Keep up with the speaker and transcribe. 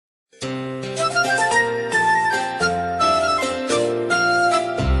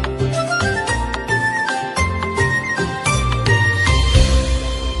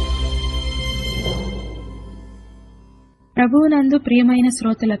ప్రభువునందు ప్రియమైన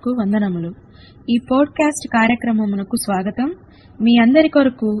శ్రోతలకు వందనములు. ఈ పోడ్కాస్ట్ కార్యక్రమమునకు స్వాగతం. మీ అందరి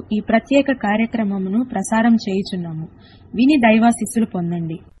కొరకు ఈ ప్రత్యేక కార్యక్రమమును ప్రసారం చేయుచున్నాము. విని దైవాశీస్సులు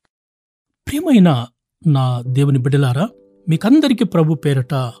పొందండి. ప్రియమైన నా దేవుని బిడ్డలారా, మీకందరికి ప్రభు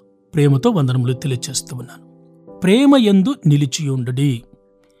పేరట ప్రేమతో వందనములు తెలియజేస్తూ ఉన్నాను. ప్రేమ యందు నిలిచియుండుడి.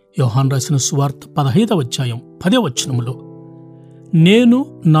 యోహాను రాసిన సువార్త 15వ అధ్యాయం 10వ వచనములో, నేను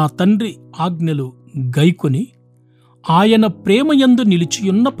నా తండ్రి ఆజ్ఞలు గైకొని ఆయన ప్రేమయందు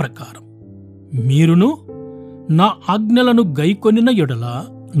నిలిచియున్న ప్రకారం మీరును నా ఆజ్ఞలను గైకొనిన యెడల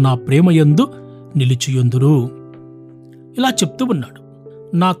నా ప్రేమయందు నిలిచియుందురు. ఇలా చెప్తూ ఉన్నాడు.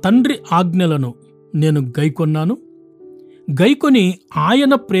 నా తండ్రి ఆజ్ఞలను నేను గైకొన్నాను, గైకొని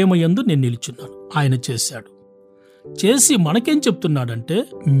ఆయన ప్రేమయందు నేను నిలిచున్నాను. ఆయన చేసి మనకేం చెప్తున్నాడంటే,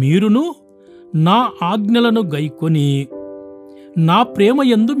 మీరును నా ఆజ్ఞలను గైకొని నా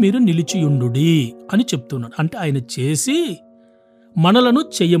ప్రేమయందు మీరు నిలిచియుండుడి అని చెప్తున్నాడు. అంటే ఆయన చేసి మనలను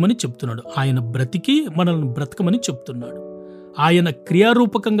చెయ్యమని చెప్తున్నాడు. ఆయన బ్రతికి మనలను బ్రతకమని చెప్తున్నాడు. ఆయన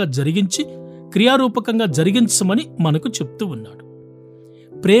క్రియారూపకంగా జరిగించమని మనకు చెప్తూ ఉన్నాడు.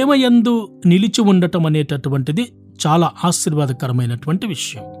 ప్రేమయందు నిలిచి ఉండటం అనేటటువంటిది చాలా ఆశీర్వాదకరమైనటువంటి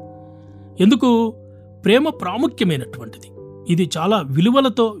విషయం. ఎందుకు? ప్రేమ ప్రాముఖ్యమైనటువంటిది. ఇది చాలా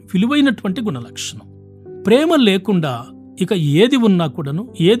విలువైనటువంటి గుణలక్షణం. ప్రేమ లేకుండా ఇక ఏది ఉన్నా కూడాను,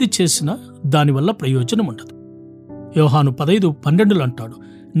 ఏది చేసినా దానివల్ల ప్రయోజనం ఉండదు. యోహాను 15:12 అంటాడు,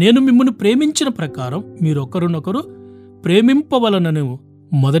 నేను మిమ్మును ప్రేమించిన ప్రకారం మీరు ఒకరినొకరు ప్రేమింపవలనను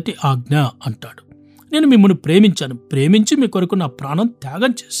మొదటి ఆజ్ఞ అంటాడు. నేను మిమ్మును ప్రేమించి మీ కొరకు నా ప్రాణం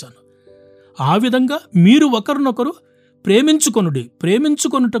త్యాగం చేశాను. ఆ విధంగా మీరు ఒకరినొకరు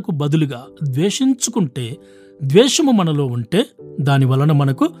ప్రేమించుకొనుటకు బదులుగా ద్వేషించుకుంటే, ద్వేషము మనలో ఉంటే దాని వలన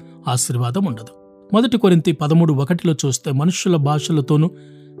మనకు ఆశీర్వాదం ఉండదు. 1 కొరింథీ 13:1 చూస్తే, మనుష్యుల భాషలతోనూ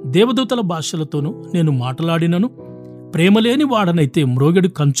దేవదూతల భాషలతోనూ నేను మాట్లాడినను ప్రేమలేని వాడనైతే మ్రోగెడు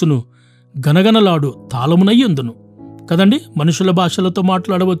కంచును గనగనలాడు తాళమునయ్యుందును. కదండి, మనుషుల భాషలతో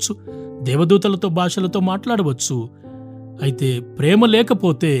మాట్లాడవచ్చు, దేవదూతలతో భాషలతో మాట్లాడవచ్చు. అయితే ప్రేమ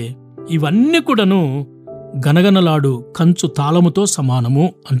లేకపోతే ఇవన్నీ కూడాను గనగనలాడు కంచు తాళముతో సమానము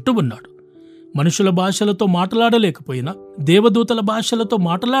అంటూ ఉన్నాడు. మనుషుల భాషలతో మాట్లాడలేకపోయినా, దేవదూతల భాషలతో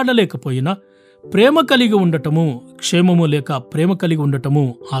మాట్లాడలేకపోయినా ప్రేమ కలిగి ఉండటము క్షేమము, లేక ప్రేమ కలిగి ఉండటము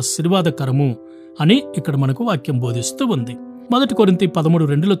ఆశీర్వాదకరము అని ఇక్కడ మనకు వాక్యం బోధిస్తూ ఉంది. 1 కొరింథీ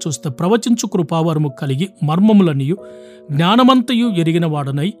 13:2 చూస్తే, ప్రవచించు కృపావరము కలిగి మర్మములనియు జ్ఞానమంతయు ఎరిగిన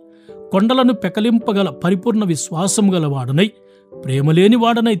వాడనై కొండలను పెకలింపగల పరిపూర్ణ విశ్వాసము గల వాడనై ప్రేమలేని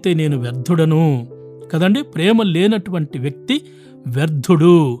వాడనైతే నేను వ్యర్థుడను. కదండి, ప్రేమ లేనటువంటి వ్యక్తి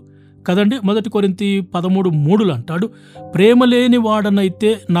వ్యర్థుడు. కదండి, 1 కొరింథీ 13:3 అంటాడు, ప్రేమ లేని వాడనైతే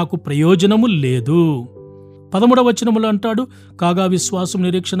నాకు ప్రయోజనము లేదు. 13వ వచనములో అంటాడు, కాగా విశ్వాసం,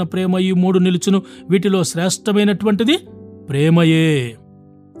 నిరీక్షణ, ప్రేమ ఈ 3 నిలుచును, వీటిలో శ్రేష్టమైనటువంటిది ప్రేమయే.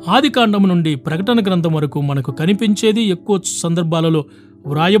 ఆదికాండము నుండి ప్రకటన గ్రంథం వరకు మనకు కనిపించేది, ఎక్కువ సందర్భాలలో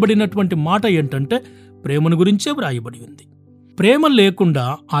వ్రాయబడినటువంటి మాట ఏంటంటే ప్రేమను గురించే వ్రాయబడి ఉంది. ప్రేమ లేకుండా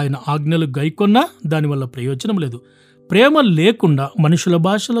ఆయన ఆజ్ఞలు గైకొన్నా దానివల్ల ప్రయోజనం లేదు. ప్రేమ లేకుండా మనుషుల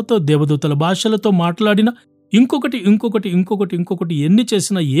భాషలతో, దేవదూతల భాషలతో మాట్లాడిన ఇంకొకటి ఎన్ని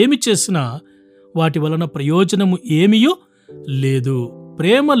చేసినా, ఏమి చేసినా వాటి వలన ప్రయోజనము ఏమీయూ లేదు.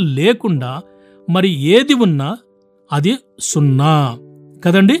 ప్రేమ లేకుండా మరి ఏది ఉన్నా అది సున్నా.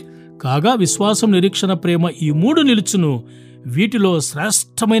 కదండి, కాగా విశ్వాసం, నిరీక్షణ, ప్రేమ ఈ 3 నిలుచును, వీటిలో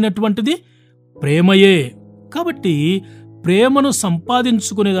శ్రేష్టమైనటువంటిది ప్రేమయే. కాబట్టి ప్రేమను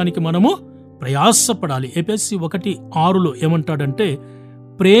సంపాదించుకునేదానికి మనము ప్రయాసపడాలి. ఎఫెసీ 1:6 ఏమంటాడంటే,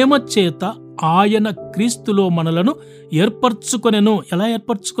 ప్రేమ చేత ఆయన క్రీస్తులో మనలను ఏర్పరచుకొనెను. ఎలా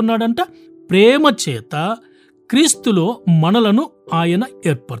ఏర్పరచుకున్నాడంట? ప్రేమ చేత క్రీస్తులో మనలను ఆయన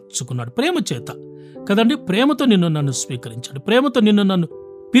ఏర్పరచుకున్నాడు. ప్రేమ చేత కదండి, ప్రేమతో నిన్ను నన్ను స్వీకరించాడు. ప్రేమతో నిన్ను నన్ను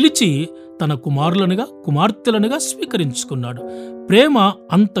పిలిచి తన కుమార్తెలనుగా స్వీకరించుకున్నాడు. ప్రేమ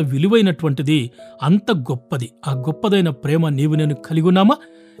అంత విలువైనటువంటిది, అంత గొప్పది. ఆ గొప్పదైన ప్రేమ నీవు నేను కలిగి ఉన్నామా?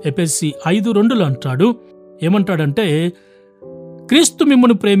 ఎఫెసీ 5:2 అంటాడు, ఏమంటాడంటే, క్రీస్తు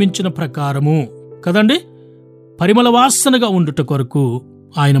మిమ్మును ప్రేమించిన ప్రకారము, కదండి, పరిమళ వాసనగా ఉండుట కొరకు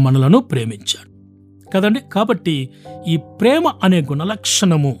ఆయన మనలను ప్రేమించాడు. కదండి, కాబట్టి ఈ ప్రేమ అనే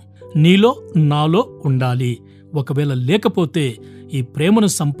గుణలక్షణము నీలో నాలో ఉండాలి. ఒకవేళ లేకపోతే ఈ ప్రేమను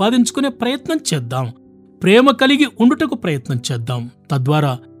సంపాదించుకునే ప్రయత్నం చేద్దాం. ప్రేమ కలిగి ఉండుటకు ప్రయత్నం చేద్దాం.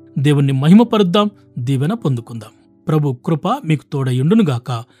 తద్వారా దేవుణ్ణి మహిమపరుద్దాం, దీవెన పొందుకుందాం. ప్రభు కృప మీకు తోడయుండునుగాక.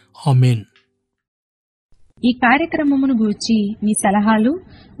 ఆమేన్. ఈ కార్యక్రమమును గూర్చి మీ సలహాలు,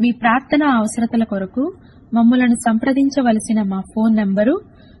 మీ ప్రార్థన అవసరతల కొరకు మమ్మలను సంప్రదించవలసిన మా ఫోన్ నంబరు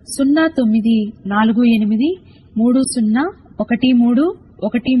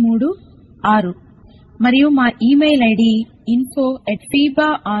 0948301336. మరియు మా ఇమెయిల్ ఐడి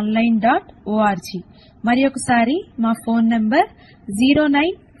info@fibaonline.org. మరి ఒకసారి మా phone number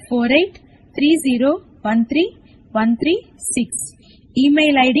 0948301313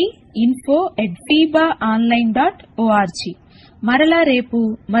 email ID info@fibaonline.org. మరలా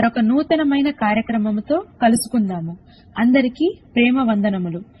రేపు మరొక నూతనమైన కార్యక్రమముతో కలుసుకుందాము. అందరికీ ప్రేమ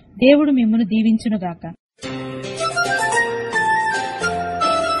వందనములు. దేవుడు మిమ్మును దీవించునుగాక.